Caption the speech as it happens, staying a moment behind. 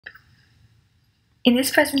In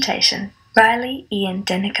this presentation, Riley, Ian,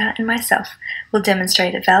 Denica, and myself will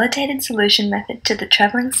demonstrate a validated solution method to the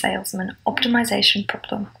travelling salesman optimization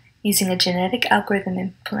problem using a genetic algorithm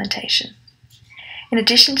implementation. In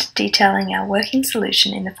addition to detailing our working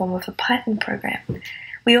solution in the form of a Python program,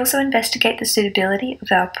 we also investigate the suitability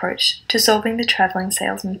of our approach to solving the travelling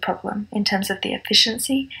salesman problem in terms of the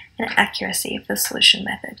efficiency and accuracy of the solution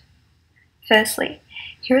method. Firstly,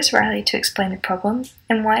 here is Riley to explain the problem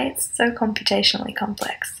and why it's so computationally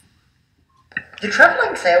complex. The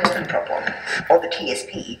travelling salesman problem, or the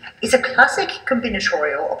TSP, is a classic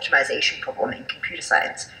combinatorial optimization problem in computer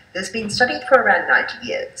science that has been studied for around 90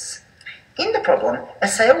 years. In the problem, a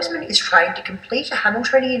salesman is trying to complete a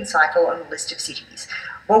Hamiltonian cycle on a list of cities,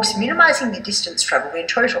 whilst minimizing the distance travelled in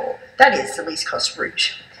total, that is, the least cost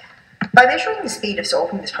route. By measuring the speed of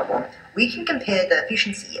solving this problem, we can compare the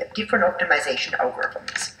efficiency of different optimization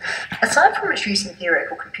algorithms. Aside from its use in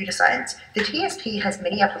theoretical computer science, the TSP has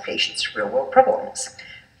many applications to real-world problems.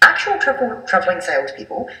 Actual travelling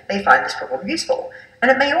salespeople may find this problem useful,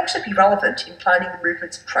 and it may also be relevant in planning the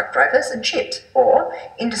movements of truck drivers and ships, or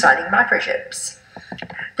in designing microchips.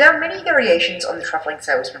 There are many variations on the travelling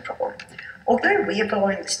salesman problem. Although we are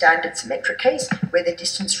following the standard symmetric case, where the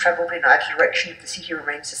distance travelled in either direction of the city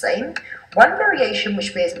remains the same, one variation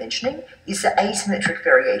which bears mentioning is the asymmetric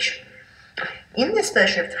variation. In this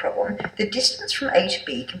version of the problem, the distance from A to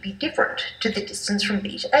B can be different to the distance from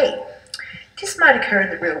B to A. This might occur in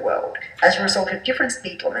the real world as a result of different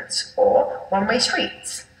speed limits or one-way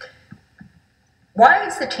streets. Why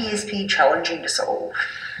is the TSP challenging to solve?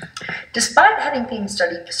 Despite having been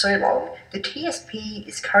studied for so long, the TSP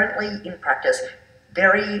is currently, in practice,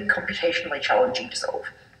 very computationally challenging to solve.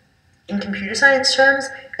 In computer science terms,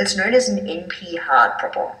 it's known as an NP-hard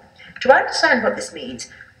problem. To understand what this means,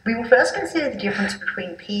 we will first consider the difference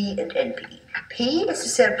between P and NP. P is a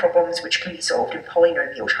set of problems which can be solved in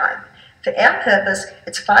polynomial time. For our purpose,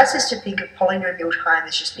 it suffices to think of polynomial time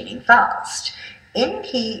as just meaning fast.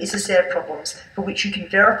 NP is a set of problems for which you can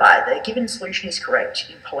verify that a given solution is correct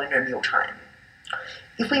in polynomial time.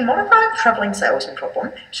 If we modify the travelling salesman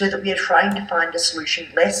problem so that we are trying to find a solution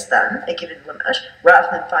less than a given limit, rather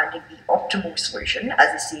than finding the optimal solution,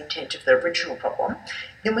 as is the intent of the original problem,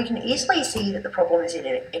 then we can easily see that the problem is in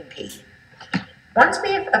NP. Once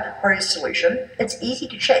we have a proposed solution, it's easy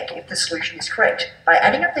to check if the solution is correct by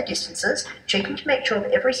adding up the distances, checking to make sure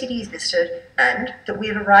that every city is visited, and that we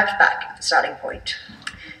have arrived back at the starting point.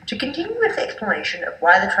 To continue with the explanation of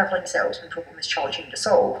why the travelling salesman problem is challenging to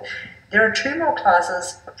solve, there are two more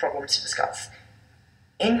classes of problems to discuss: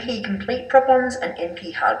 NP-complete problems and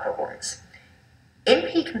NP-hard problems.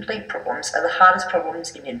 NP-complete problems are the hardest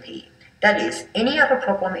problems in NP. That is, any other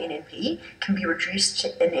problem in NP can be reduced to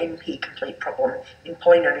an NP-complete problem in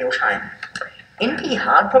polynomial time.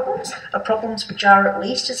 NP-hard problems are problems which are at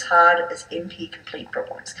least as hard as NP-complete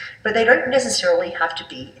problems, but they don't necessarily have to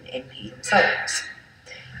be in NP themselves.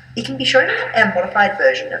 It can be shown that our modified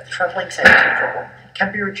version of the travelling salesman problem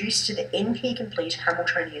can be reduced to the NP-complete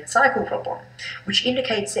Hamiltonian cycle problem, which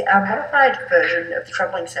indicates that our modified version of the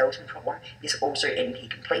travelling salesman problem is also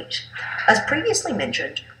NP-complete. As previously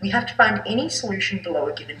mentioned, we have to find any solution below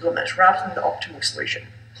a given limit rather than the optimal solution.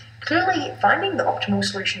 Clearly, finding the optimal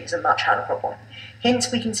solution is a much harder problem.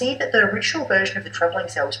 Hence, we can see that the original version of the travelling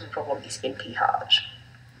salesman problem is NP-hard.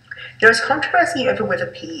 There is controversy over whether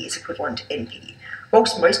P is equivalent to NP.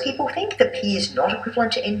 Whilst most people think that P is not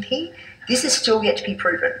equivalent to NP, this is still yet to be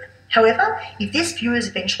proven. However, if this view is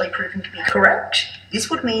eventually proven to be correct, this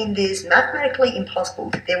would mean it is mathematically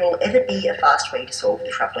impossible that there will ever be a fast way to solve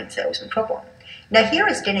the travelling salesman problem. Now here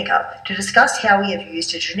is Denica to discuss how we have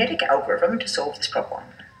used a genetic algorithm to solve this problem.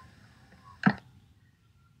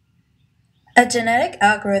 A genetic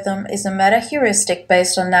algorithm is a meta-heuristic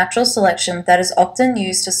based on natural selection that is often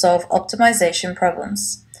used to solve optimization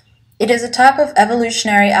problems. It is a type of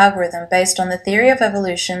evolutionary algorithm based on the theory of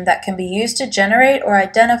evolution that can be used to generate or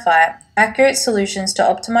identify accurate solutions to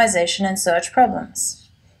optimization and search problems.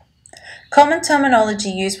 Common terminology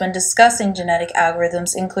used when discussing genetic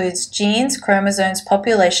algorithms includes genes, chromosomes,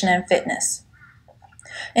 population, and fitness.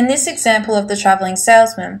 In this example of the travelling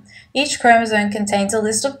salesman, each chromosome contains a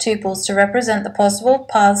list of tuples to represent the possible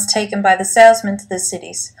paths taken by the salesman to the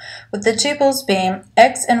cities, with the tuples being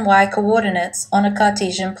x and y coordinates on a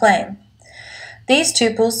Cartesian plane. These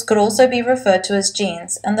tuples could also be referred to as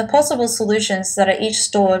genes, and the possible solutions that are each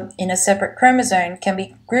stored in a separate chromosome can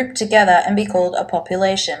be grouped together and be called a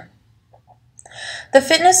population. The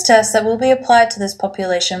fitness test that will be applied to this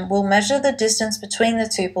population will measure the distance between the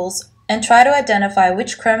tuples and try to identify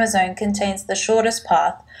which chromosome contains the shortest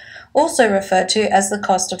path, also referred to as the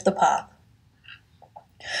cost of the path.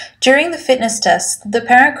 During the fitness test, the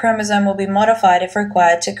parent chromosome will be modified if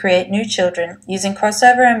required to create new children using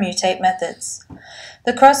crossover and mutate methods.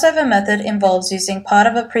 The crossover method involves using part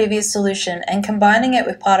of a previous solution and combining it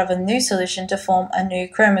with part of a new solution to form a new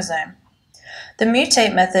chromosome. The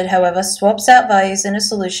mutate method, however, swaps out values in a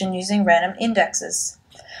solution using random indexes.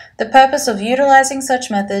 The purpose of utilizing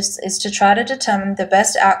such methods is to try to determine the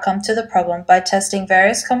best outcome to the problem by testing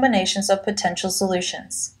various combinations of potential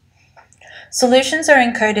solutions. Solutions are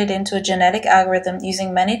encoded into a genetic algorithm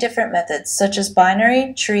using many different methods, such as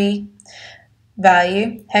binary, tree,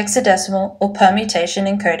 value, hexadecimal, or permutation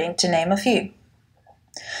encoding, to name a few.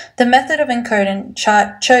 The method of encoding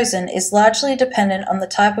chosen is largely dependent on the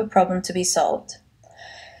type of problem to be solved.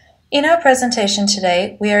 In our presentation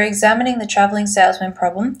today, we are examining the traveling salesman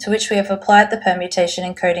problem, to which we have applied the permutation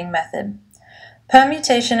encoding method.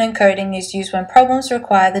 Permutation encoding is used when problems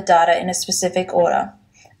require the data in a specific order.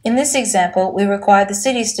 In this example, we require the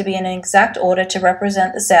cities to be in an exact order to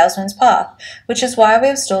represent the salesman's path, which is why we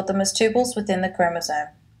have stored them as tuples within the chromosome.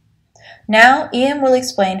 Now, Ian will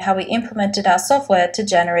explain how we implemented our software to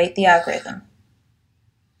generate the algorithm.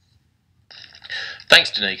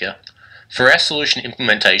 Thanks, Danica. For our solution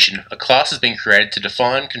implementation, a class has been created to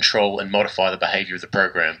define, control, and modify the behavior of the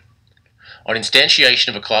program. On instantiation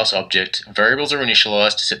of a class object, variables are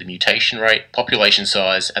initialized to set the mutation rate, population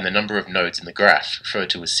size, and the number of nodes in the graph, referred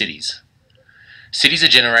to as cities. Cities are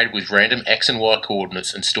generated with random x and y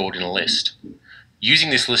coordinates and stored in a list. Using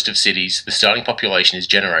this list of cities, the starting population is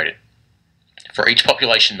generated. For each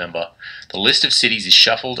population member, the list of cities is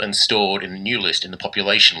shuffled and stored in a new list in the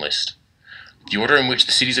population list. The order in which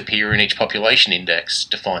the cities appear in each population index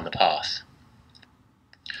define the path.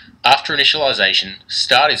 After initialization,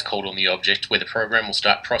 start is called on the object where the program will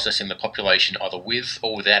start processing the population either with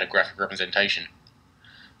or without a graphic representation.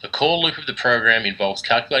 The call loop of the program involves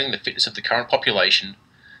calculating the fitness of the current population,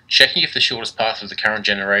 checking if the shortest path of the current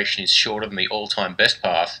generation is shorter than the all-time best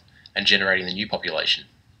path, and generating the new population.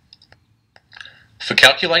 For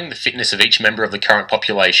calculating the fitness of each member of the current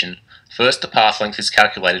population, first the path length is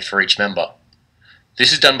calculated for each member.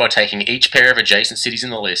 This is done by taking each pair of adjacent cities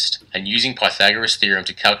in the list and using Pythagoras' theorem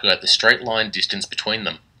to calculate the straight line distance between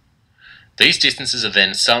them. These distances are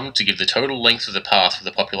then summed to give the total length of the path for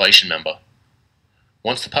the population member.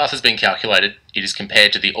 Once the path has been calculated, it is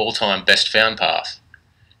compared to the all-time best found path.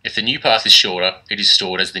 If the new path is shorter, it is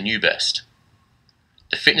stored as the new best.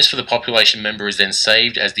 The fitness for the population member is then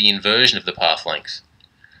saved as the inversion of the path length.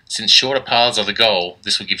 Since shorter paths are the goal,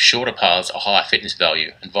 this will give shorter paths a higher fitness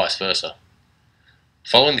value, and vice versa.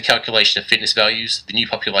 Following the calculation of fitness values, the new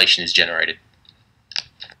population is generated.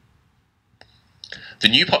 The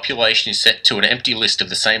new population is set to an empty list of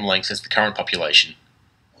the same length as the current population.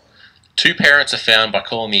 Two parents are found by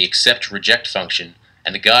calling the accept-reject function,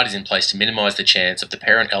 and a guard is in place to minimize the chance of the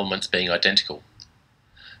parent elements being identical.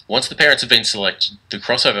 Once the parents have been selected, the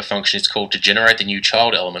crossover function is called to generate the new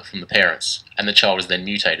child element from the parents, and the child is then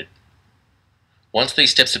mutated. Once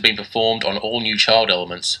these steps have been performed on all new child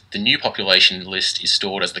elements, the new population list is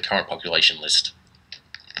stored as the current population list.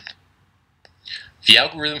 The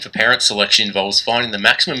algorithm for parent selection involves finding the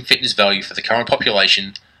maximum fitness value for the current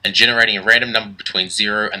population and generating a random number between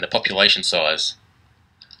 0 and the population size.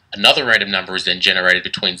 Another random number is then generated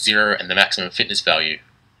between 0 and the maximum fitness value.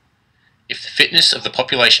 If the fitness of the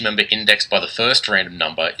population member indexed by the first random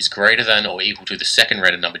number is greater than or equal to the second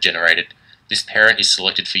random number generated, this parent is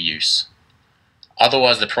selected for use.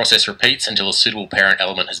 Otherwise, the process repeats until a suitable parent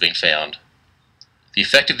element has been found. The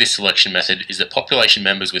effect of this selection method is that population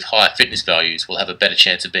members with higher fitness values will have a better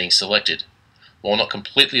chance of being selected, while not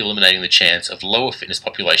completely eliminating the chance of lower fitness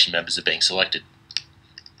population members of being selected.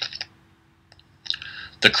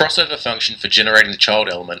 The crossover function for generating the child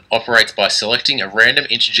element operates by selecting a random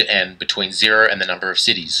integer n between 0 and the number of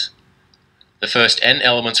cities. The first n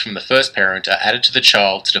elements from the first parent are added to the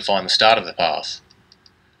child to define the start of the path.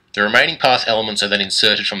 The remaining path elements are then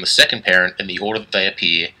inserted from the second parent in the order that they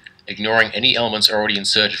appear, ignoring any elements already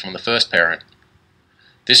inserted from the first parent.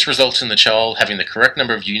 This results in the child having the correct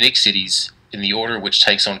number of unique cities in the order which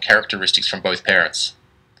takes on characteristics from both parents.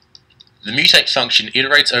 The mutate function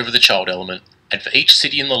iterates over the child element, and for each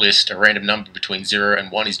city in the list, a random number between 0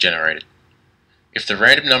 and 1 is generated. If the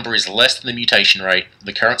random number is less than the mutation rate,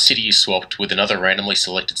 the current city is swapped with another randomly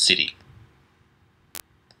selected city.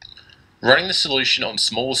 Running the solution on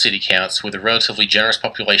small city counts with a relatively generous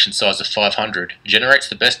population size of 500 generates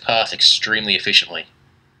the best path extremely efficiently.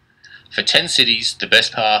 For 10 cities, the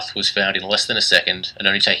best path was found in less than a second and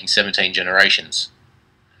only taking 17 generations.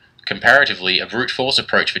 Comparatively, a brute force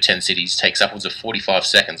approach for 10 cities takes upwards of 45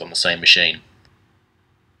 seconds on the same machine.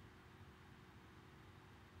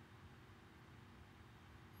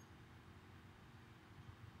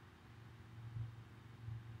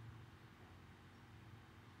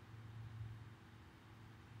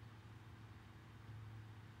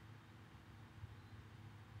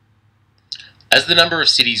 As the number of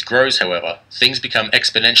cities grows, however, things become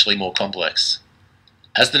exponentially more complex.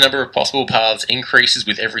 As the number of possible paths increases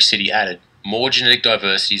with every city added, more genetic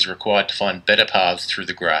diversity is required to find better paths through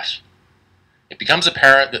the graph. It becomes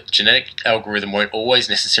apparent that the genetic algorithm won't always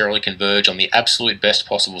necessarily converge on the absolute best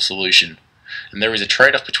possible solution, and there is a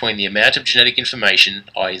trade-off between the amount of genetic information,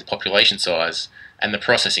 i.e. the population size, and the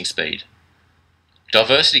processing speed.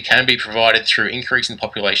 Diversity can be provided through increasing the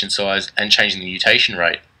population size and changing the mutation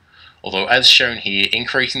rate, although as shown here,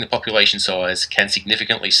 increasing the population size can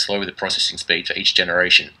significantly slow the processing speed for each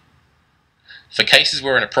generation. For cases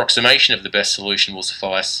where an approximation of the best solution will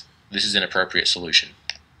suffice, this is an appropriate solution.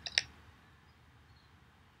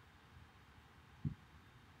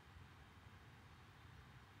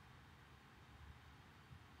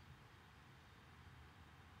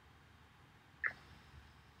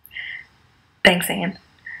 Thanks, Ian.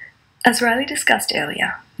 As Riley discussed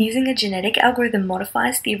earlier, using a genetic algorithm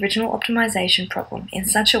modifies the original optimization problem in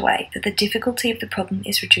such a way that the difficulty of the problem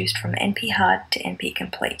is reduced from NP-hard to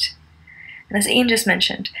NP-complete. And as Ian just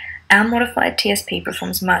mentioned, our modified TSP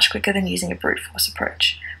performs much quicker than using a brute force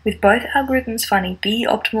approach, with both algorithms finding the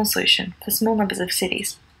optimal solution for small numbers of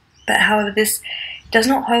cities. But however, this does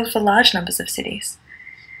not hold for large numbers of cities.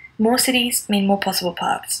 More cities mean more possible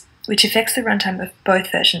paths, which affects the runtime of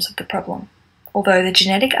both versions of the problem. Although the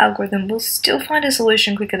genetic algorithm will still find a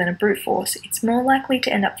solution quicker than a brute force, it's more likely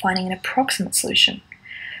to end up finding an approximate solution,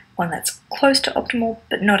 one that's close to optimal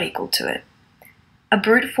but not equal to it. A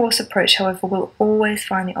brute force approach, however, will always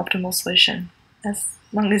find the optimal solution, as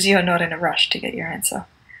long as you're not in a rush to get your answer.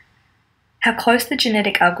 How close the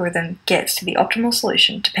genetic algorithm gets to the optimal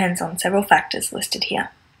solution depends on several factors listed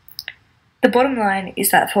here. The bottom line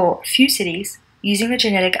is that for few cities, using a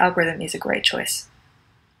genetic algorithm is a great choice.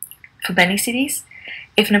 For many cities,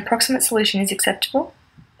 if an approximate solution is acceptable,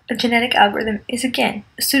 a genetic algorithm is again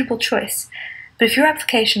a suitable choice. But if your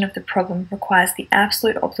application of the problem requires the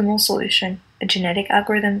absolute optimal solution, a genetic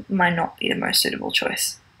algorithm might not be the most suitable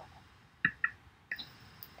choice.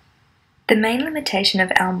 The main limitation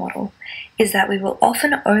of our model is that we will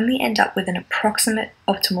often only end up with an approximate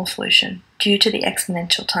optimal solution due to the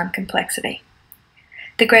exponential time complexity.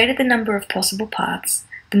 The greater the number of possible paths,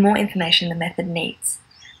 the more information the method needs.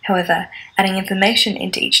 However, adding information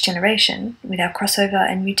into each generation with our crossover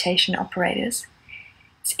and mutation operators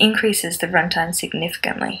increases the runtime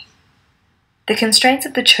significantly. The constraints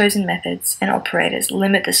of the chosen methods and operators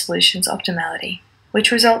limit the solution's optimality,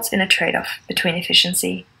 which results in a trade-off between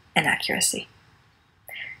efficiency and accuracy.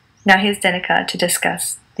 Now here's Denica to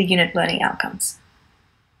discuss the unit learning outcomes.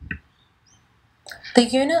 The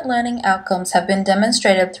unit learning outcomes have been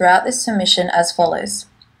demonstrated throughout this submission as follows.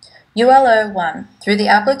 ULO-1, through the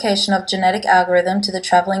application of genetic algorithm to the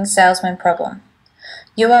traveling salesman problem.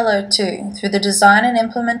 ULO-2, through the design and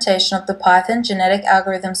implementation of the Python genetic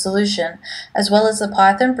algorithm solution, as well as the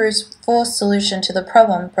Python brute force solution to the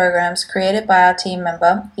problem programs created by our team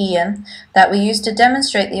member, Ian, that we used to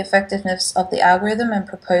demonstrate the effectiveness of the algorithm and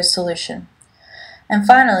proposed solution. And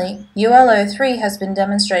finally, ULO-3 has been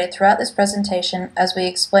demonstrated throughout this presentation as we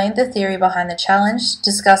explained the theory behind the challenge,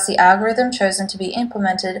 discussed the algorithm chosen to be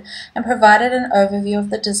implemented, and provided an overview of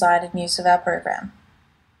the design and use of our program.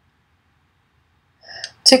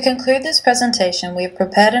 To conclude this presentation, we have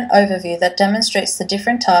prepared an overview that demonstrates the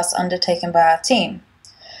different tasks undertaken by our team.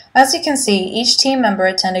 As you can see, each team member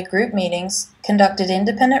attended group meetings, conducted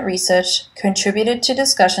independent research, contributed to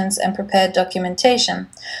discussions, and prepared documentation,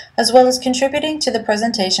 as well as contributing to the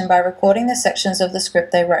presentation by recording the sections of the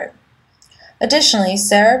script they wrote. Additionally,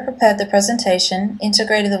 Sarah prepared the presentation,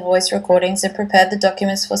 integrated the voice recordings, and prepared the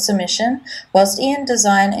documents for submission, whilst Ian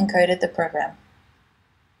designed and coded the program.